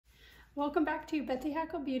Welcome back to Betsy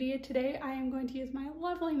Hackle Beauty. Today I am going to use my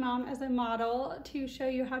lovely mom as a model to show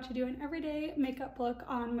you how to do an everyday makeup look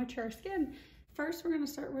on mature skin. First, we're going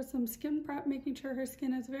to start with some skin prep, making sure her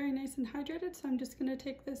skin is very nice and hydrated. So I'm just going to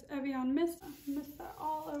take this Evian mist that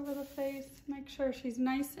all over the face, make sure she's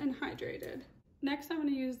nice and hydrated. Next, I'm going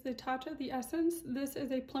to use the Tatcha The Essence. This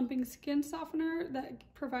is a plumping skin softener that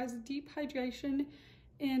provides deep hydration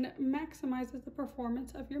and maximizes the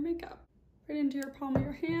performance of your makeup. Right into your palm of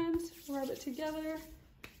your hands, rub it together,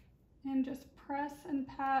 and just press and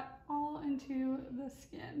pat all into the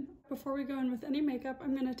skin. Before we go in with any makeup,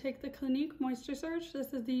 I'm going to take the Clinique Moisture Surge.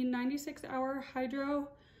 This is the 96-hour Hydro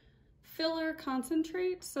Filler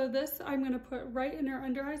Concentrate. So this I'm going to put right in her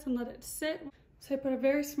under eyes and let it sit. So I put a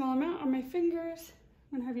very small amount on my fingers.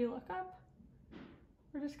 I'm going to have you look up.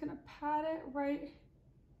 We're just going to pat it right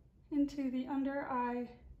into the under eye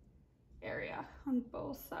area on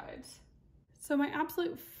both sides. So my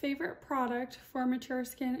absolute favorite product for mature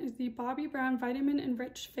skin is the Bobbi Brown Vitamin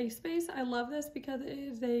Enriched Face Base. I love this because it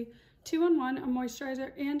is a 2-in-1, a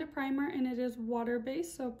moisturizer and a primer, and it is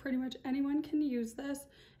water-based, so pretty much anyone can use this.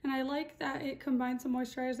 And I like that it combines the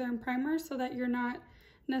moisturizer and primer so that you're not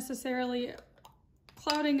necessarily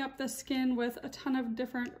clouding up the skin with a ton of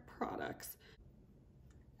different products.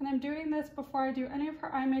 And I'm doing this before I do any of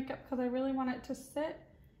her eye makeup because I really want it to sit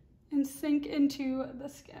and sink into the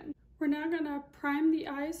skin. We're now going to prime the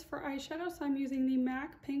eyes for eyeshadow, so I'm using the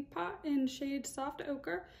MAC Pink Pot in shade Soft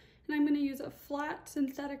Ochre, and I'm going to use a flat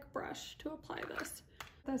synthetic brush to apply this.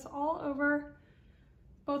 This all over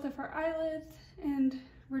both of her eyelids, and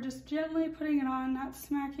we're just gently putting it on, not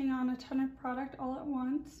smacking on a ton of product all at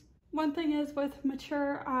once. One thing is with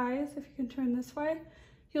mature eyes, if you can turn this way,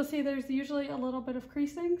 you'll see there's usually a little bit of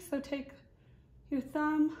creasing, so take your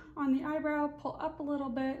thumb on the eyebrow, pull up a little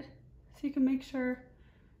bit so you can make sure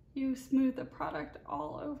you smooth the product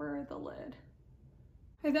all over the lid.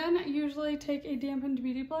 I then usually take a dampened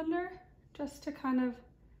beauty blender just to kind of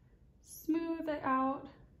smooth it out,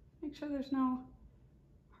 make sure there's no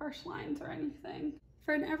harsh lines or anything.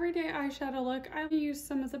 For an everyday eyeshadow look, I use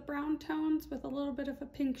some of the brown tones with a little bit of a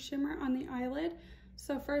pink shimmer on the eyelid.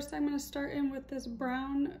 So first I'm going to start in with this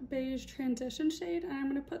brown beige transition shade, and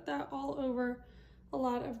I'm going to put that all over a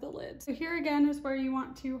lot of the lid. So here again is where you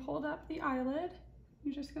want to hold up the eyelid.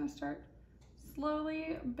 You're just going to start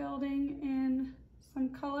slowly building in some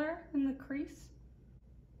color in the crease.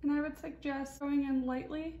 And I would suggest going in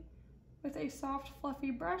lightly with a soft fluffy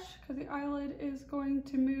brush because the eyelid is going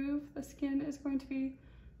to move, the skin is going to be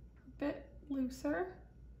a bit looser.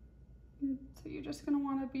 And so you're just going to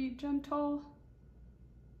want to be gentle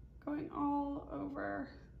going all over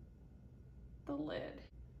the lid.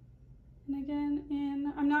 And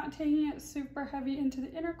again, I'm not taking it super heavy into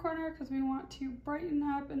the inner corner because we want to brighten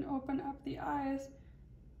up and open up the eyes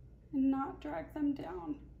and not drag them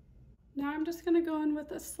down. Now I'm just going to go in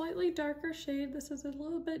with a slightly darker shade. This is a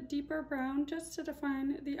little bit deeper brown just to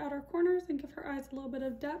define the outer corners and give her eyes a little bit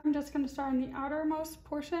of depth. I'm just going to start in the outermost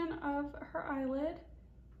portion of her eyelid.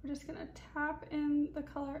 We're just going to tap in the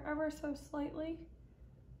color ever so slightly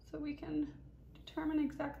so we can determine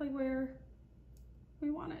exactly where we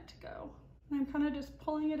want it to go. And I'm kind of just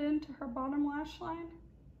pulling it into her bottom lash line,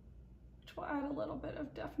 which will add a little bit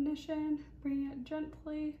of definition, bringing it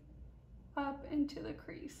gently up into the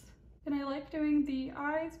crease. And I like doing the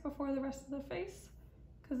eyes before the rest of the face,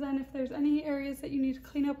 because then if there's any areas that you need to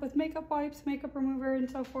clean up with makeup wipes, makeup remover, and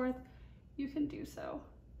so forth, you can do so.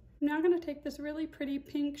 I'm now going to take this really pretty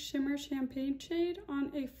pink shimmer champagne shade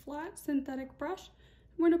on a flat synthetic brush.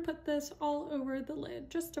 I'm going to put this all over the lid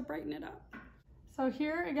just to brighten it up. So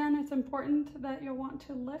here again, it's important that you'll want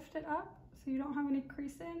to lift it up so you don't have any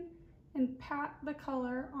creasing and pat the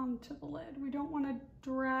color onto the lid. We don't want to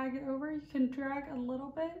drag it over. You can drag a little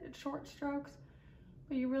bit at short strokes,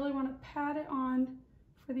 but you really want to pat it on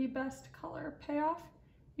for the best color payoff.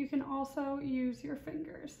 You can also use your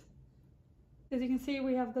fingers. As you can see,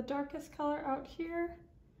 we have the darkest color out here,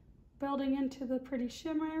 building into the pretty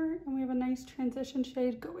shimmer, and we have a nice transition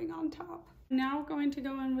shade going on top. Now going to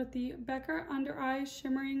go in with the Becca Under Eye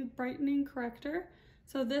Shimmering Brightening Corrector.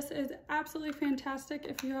 So this is absolutely fantastic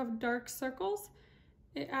if you have dark circles.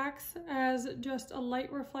 It acts as just a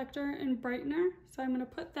light reflector and brightener. So I'm going to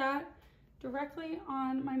put that directly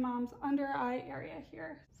on my mom's under eye area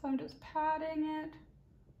here. So I'm just patting it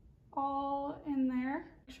all in there.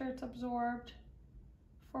 Make sure it's absorbed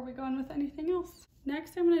before we go in with anything else.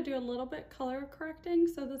 Next, I'm going to do a little bit color correcting.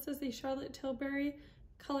 So this is the Charlotte Tilbury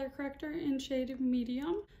color corrector in shade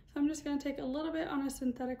medium. So I'm just going to take a little bit on a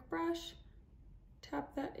synthetic brush,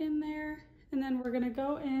 tap that in there, and then we're going to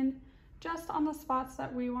go in just on the spots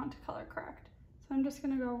that we want to color correct. So So I'm just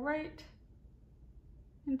gonna go right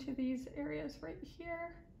into these areas right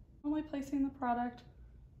here, only placing the product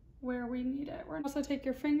where we need it. We're gonna also take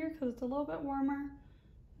your finger, because it's a little bit warmer,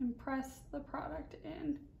 and press the product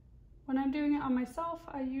in. When I'm doing it on myself,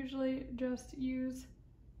 I usually just use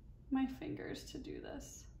my fingers to do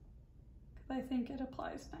this, because I think it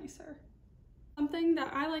applies nicer. Something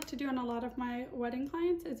that I like to do on a lot of my wedding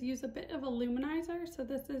clients is use a bit of a luminizer. So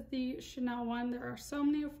this is the Chanel one. There are so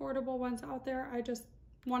many affordable ones out there. I just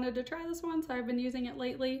wanted to try this one, so I've been using it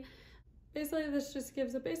lately. Basically, this just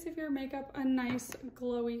gives the base of your makeup a nice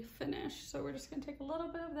glowy finish. So we're just gonna take a little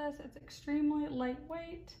bit of this. It's extremely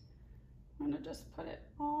lightweight. I'm gonna just put it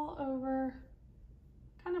all over,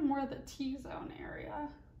 kind of more the T-zone area,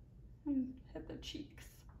 and hit the cheeks.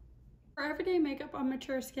 For everyday makeup on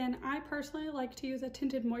mature skin, I personally like to use a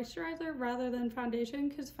tinted moisturizer rather than foundation,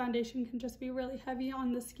 because foundation can just be really heavy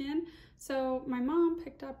on the skin. So my mom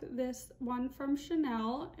picked up this one from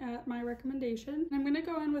Chanel at my recommendation. I'm gonna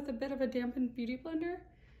go in with a bit of a dampened beauty blender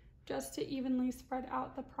just to evenly spread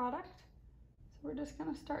out the product. So we're just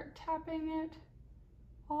gonna start tapping it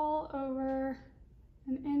all over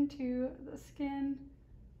and into the skin.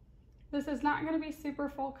 This is not going to be super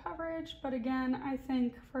full coverage, but again, I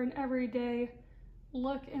think for an everyday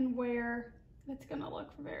look and wear, it's going to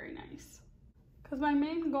look very nice. Because my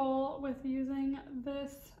main goal with using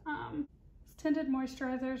this tinted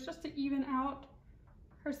moisturizer is just to even out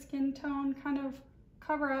her skin tone, kind of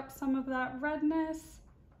cover up some of that redness,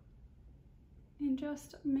 and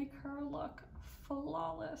just make her look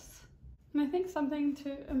flawless. And I think something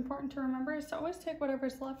important to remember is to always take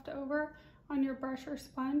whatever's left over on your brush or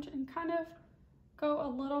sponge and kind of go a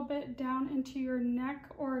little bit down into your neck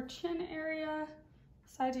or chin area,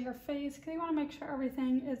 sides of your face, because you want to make sure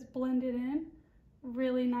everything is blended in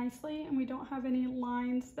really nicely and we don't have any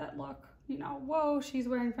lines that look, you know, whoa, she's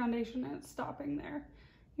wearing foundation and it's stopping there.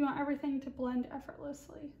 You want everything to blend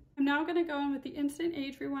effortlessly. I'm now going to go in with the Instant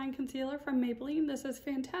Age Rewind Concealer from Maybelline. This is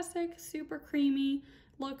fantastic, super creamy,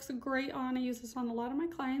 looks great on. I use this on a lot of my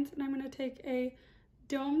clients, and I'm going to take a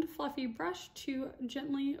domed fluffy brush to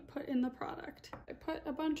gently put in the product. I put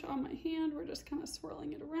a bunch on my hand. We're just kind of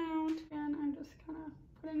swirling it around, and I'm just kind of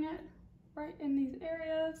putting it right in these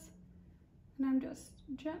areas, and I'm just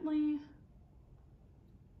gently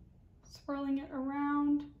swirling it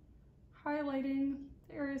around, highlighting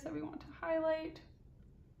the areas that we want to highlight.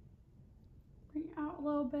 Bring out a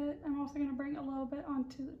little bit. I'm also going to bring a little bit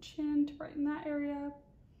onto the chin to brighten that area.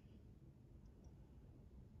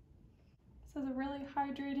 This is a really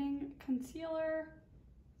hydrating concealer.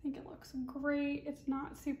 I think it looks great. It's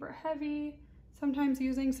not super heavy. Sometimes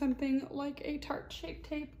using something like a Tarte Shape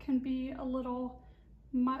Tape can be a little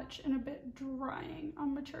much and a bit drying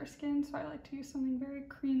on mature skin, so I like to use something very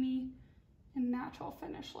creamy and natural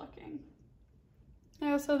finish looking.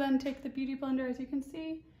 I also then take the Beauty Blender, as you can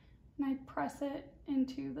see, and I press it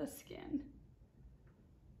into the skin.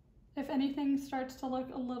 If anything starts to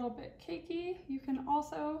look a little bit cakey, you can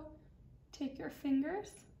also take your fingers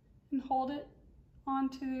and hold it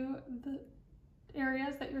onto the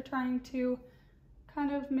areas that you're trying to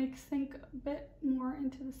kind of make sink a bit more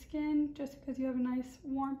into the skin, just because you have a nice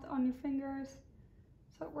warmth on your fingers,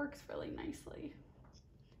 so it works really nicely.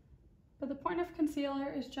 But the point of concealer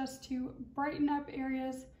is just to brighten up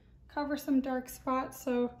areas, cover some dark spots,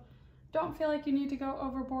 so don't feel like you need to go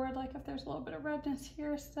overboard. Like if there's a little bit of redness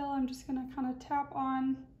here still, I'm just gonna kind of tap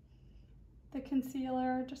on the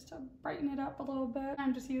concealer just to brighten it up a little bit.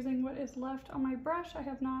 I'm just using what is left on my brush. I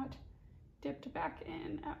have not dipped back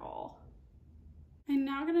in at all. I'm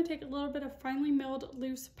now gonna take a little bit of finely milled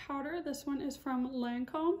loose powder. This one is from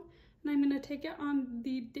Lancome, and I'm gonna take it on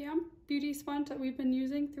the damp beauty sponge that we've been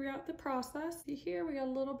using throughout the process. See here, we got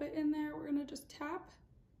a little bit in there. We're gonna just tap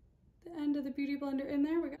the end of the Beauty Blender in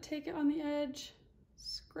there. We're gonna take it on the edge,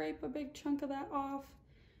 scrape a big chunk of that off,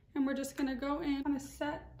 and we're just gonna go in and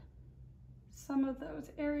set some of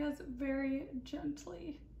those areas very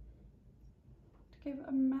gently to give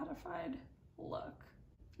a mattified look.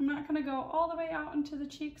 I'm not gonna go all the way out into the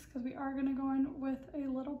cheeks because we are gonna go in with a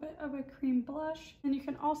little bit of a cream blush. And you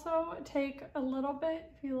can also take a little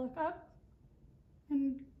bit, if you look up,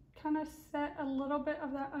 and kind of set a little bit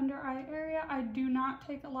of that under eye area. I do not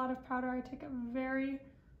take a lot of powder. I take a very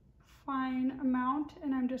fine amount,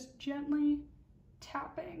 and I'm just gently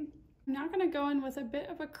tapping. I'm now gonna go in with a bit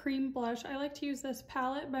of a cream blush. I like to use this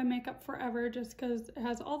palette by Makeup Forever just because it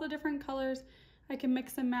has all the different colors. I can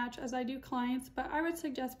mix and match as I do clients, but I would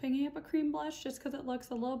suggest picking up a cream blush just because it looks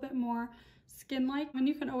a little bit more skin-like. And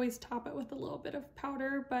you can always top it with a little bit of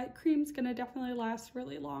powder, but cream's gonna definitely last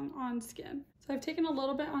really long on skin. So I've taken a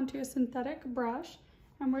little bit onto a synthetic brush,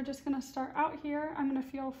 And we're just gonna start out here. I'm gonna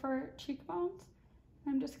feel for cheekbones.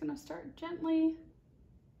 I'm just gonna start gently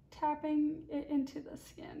tapping it into the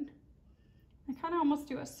skin. I kind of almost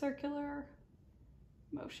do a circular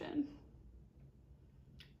motion.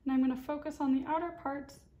 And I'm going to focus on the outer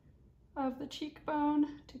parts of the cheekbone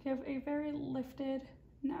to give a very lifted,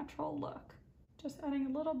 natural look. Just adding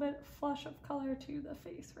a little bit flush of color to the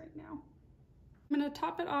face right now. I'm going to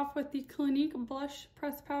top it off with the Clinique Blush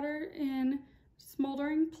Press Powder in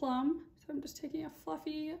Smoldering Plum. So I'm just taking a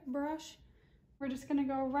fluffy brush. We're just going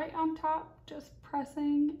to go right on top, just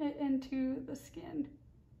pressing it into the skin.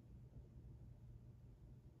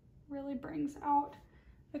 Really brings out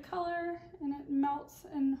the color, and it melts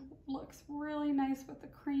and looks really nice with the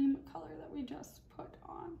cream color that we just put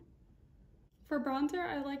on. For bronzer,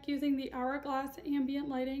 I like using the Hourglass Ambient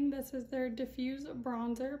Lighting. This is their Diffuse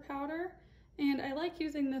Bronzer Powder. And I like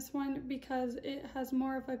using this one because it has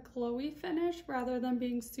more of a glowy finish rather than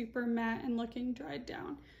being super matte and looking dried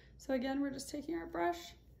down. So again, we're just taking our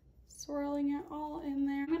brush, swirling it all in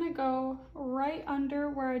there. I'm gonna go right under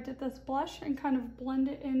where I did this blush and kind of blend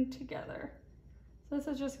it in together. So this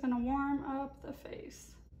is just gonna warm up the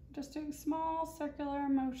face. Just doing small circular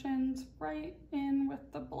motions right in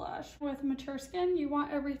with the blush. With mature skin, you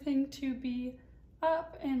want everything to be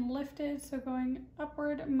up and lifted, so going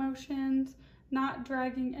upward motions, not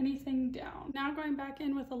dragging anything down. Now going back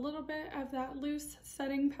in with a little bit of that loose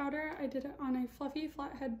setting powder. I did it on a fluffy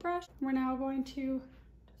flathead brush. We're now going to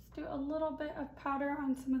just do a little bit of powder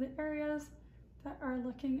on some of the areas that are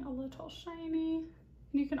looking a little shiny.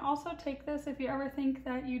 And you can also take this if you ever think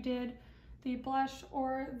that you did the blush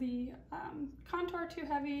or the contour too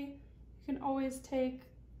heavy, you can always take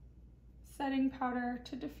setting powder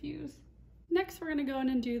to diffuse. Next, we're gonna go in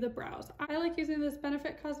and do the brows. I like using this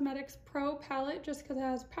Benefit Cosmetics Pro palette just because it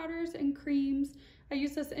has powders and creams. I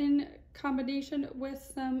use this in combination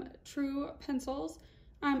with some True pencils.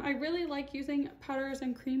 I really like using powders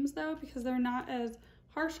and creams though because they're not as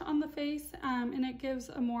harsh on the face and it gives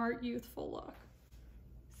a more youthful look.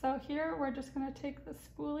 So here we're just gonna take the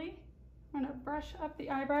spoolie. I'm gonna brush up the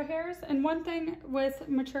eyebrow hairs. And one thing with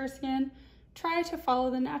mature skin, try to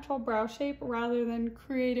follow the natural brow shape rather than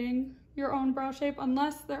creating your own brow shape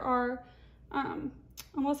unless there's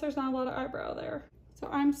not a lot of eyebrow there. So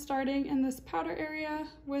I'm starting in this powder area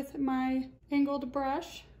with my angled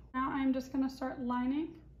brush. Now I'm just gonna start lining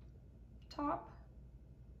top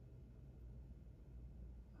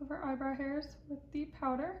of our eyebrow hairs with the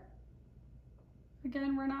powder.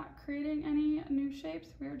 Again, we're not creating any new shapes.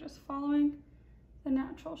 We are just following the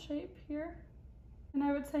natural shape here. And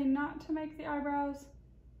I would say not to make the eyebrows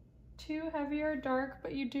too heavy or dark,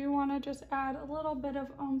 but you do want to just add a little bit of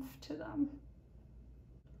oomph to them.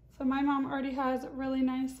 So my mom already has really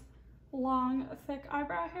nice, long, thick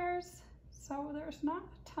eyebrow hairs, so there's not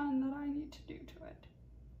a ton that I need to do to it.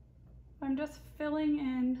 I'm just filling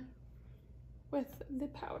in with the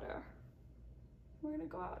powder. We're gonna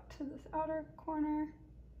go out to this outer corner.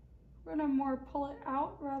 We're gonna more pull it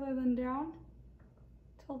out rather than down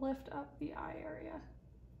to lift up the eye area.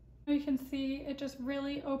 You can see it just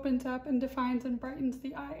really opens up and defines and brightens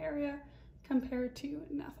the eye area compared to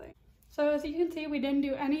nothing. So as you can see, we didn't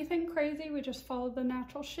do anything crazy. We just followed the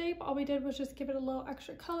natural shape. All we did was just give it a little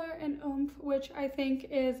extra color and oomph, which I think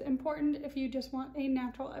is important if you just want a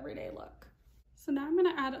natural everyday look. So now I'm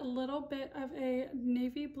gonna add a little bit of a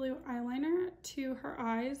navy blue eyeliner to her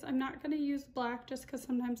eyes. I'm not gonna use black just because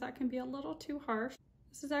sometimes that can be a little too harsh.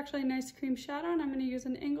 This is actually a nice cream shadow and I'm gonna use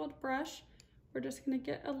an angled brush. We're just gonna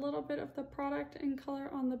get a little bit of the product and color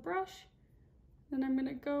on the brush. Then I'm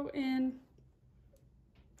gonna go in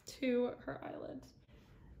to her eyelids.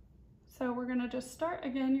 So we're gonna just start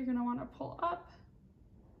again. You're gonna wanna pull up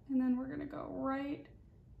and then we're gonna go right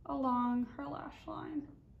along her lash line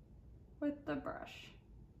with the brush.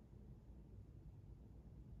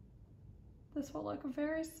 This will look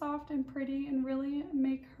very soft and pretty and really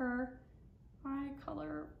make her eye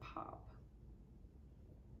color pop.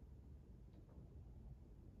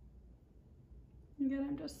 Again,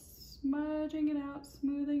 I'm just smudging it out,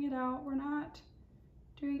 smoothing it out. We're not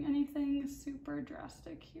doing anything super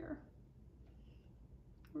drastic here.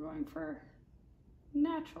 We're going for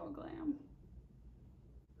natural glam.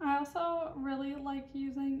 I also really like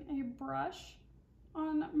using a brush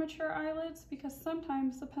on mature eyelids because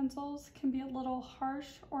sometimes the pencils can be a little harsh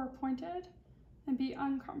or pointed and be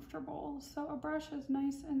uncomfortable. So a brush is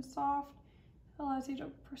nice and soft, allows you to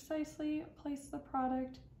precisely place the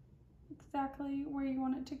product exactly where you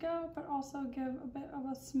want it to go, but also give a bit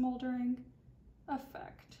of a smoldering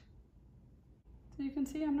effect. So you can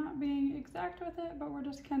see I'm not being exact with it, but we're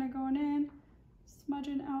just kind of going in,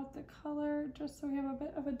 smudging out the color just so we have a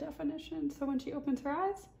bit of a definition. So when she opens her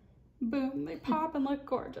eyes, boom, they pop and look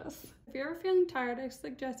gorgeous. If you're ever feeling tired, I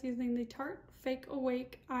suggest using the Tarte Fake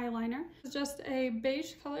Awake eyeliner. It's just a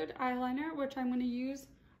beige colored eyeliner, which I'm going to use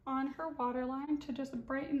on her waterline to just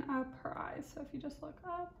brighten up her eyes. So if you just look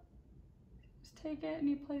up, just take it and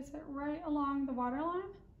you place it right along the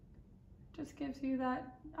waterline. Just gives you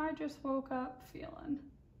that I just woke up feeling.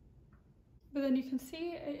 But then you can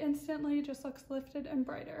see it instantly just looks lifted and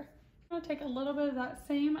brighter. I'm going to take a little bit of that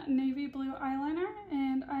same navy blue eyeliner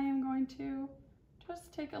and I am going to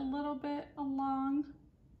just take a little bit along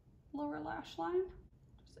lower lash line,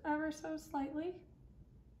 just ever so slightly.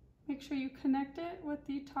 Make sure you connect it with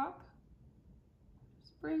the top.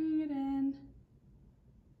 Just bringing it in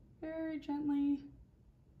very gently.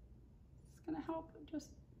 It's going to help just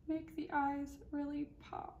make the eyes really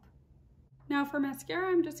pop. Now for mascara,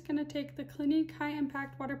 I'm just going to take the Clinique High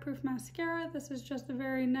Impact Waterproof Mascara. This is just a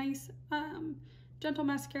very nice, gentle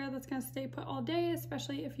mascara that's going to stay put all day,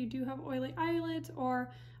 especially if you do have oily eyelids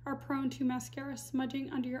or are prone to mascara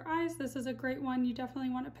smudging under your eyes. This is a great one. You definitely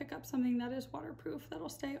want to pick up something that is waterproof that'll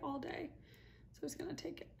stay all day. So I'm just going to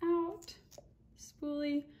take it out,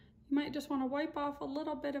 spoolie. You might just want to wipe off a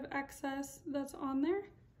little bit of excess that's on there.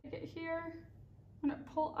 Take it here. I'm going to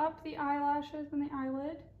pull up the eyelashes and the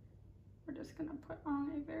eyelid. We're just going to put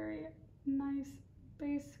on a very nice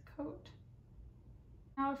base coat.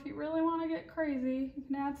 Now, if you really want to get crazy, you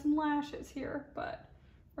can add some lashes here, but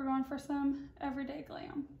we're going for some everyday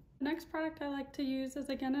glam. The next product I like to use is,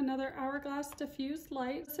 again, another Hourglass Diffused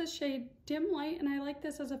Light. This is shade Dim Light, and I like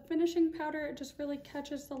this as a finishing powder. It just really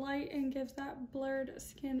catches the light and gives that blurred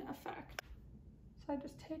skin effect. So I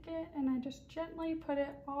just take it and I just gently put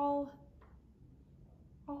it all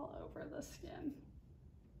over the skin.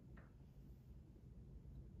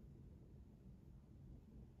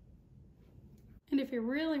 And if you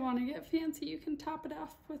really want to get fancy, you can top it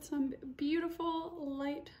off with some beautiful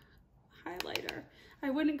light highlighter. I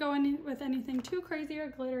wouldn't go in with anything too crazy or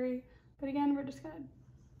glittery, but again, we're just going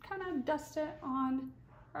to kind of dust it on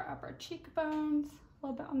our upper cheekbones, a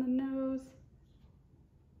little bit on the nose.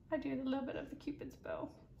 I do a little bit of the Cupid's bow,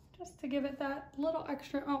 just to give it that little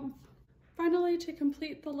extra oomph. Finally, to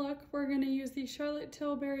complete the look, we're going to use the Charlotte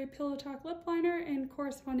Tilbury Pillow Talk lip liner and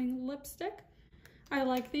corresponding lipstick. I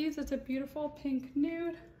like these. It's a beautiful pink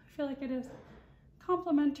nude. I feel like it is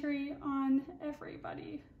complimentary on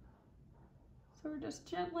everybody. So we're just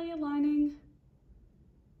gently lining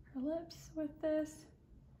her lips with this.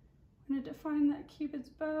 I'm going to define that Cupid's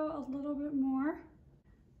bow a little bit more.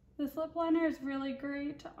 This lip liner is really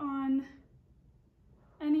great on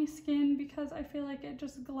any skin because I feel like it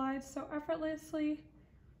just glides so effortlessly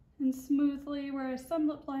and smoothly, whereas some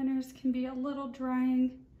lip liners can be a little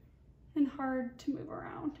drying and hard to move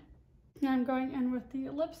around. Now I'm going in with the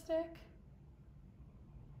lipstick.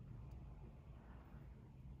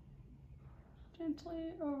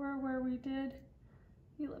 Gently over where we did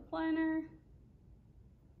the lip liner.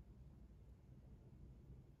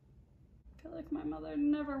 I feel like my mother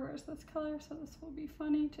never wears this color, so this will be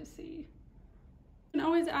funny to see. You can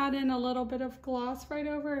always add in a little bit of gloss right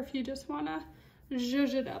over if you just want to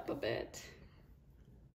zhuzh it up a bit.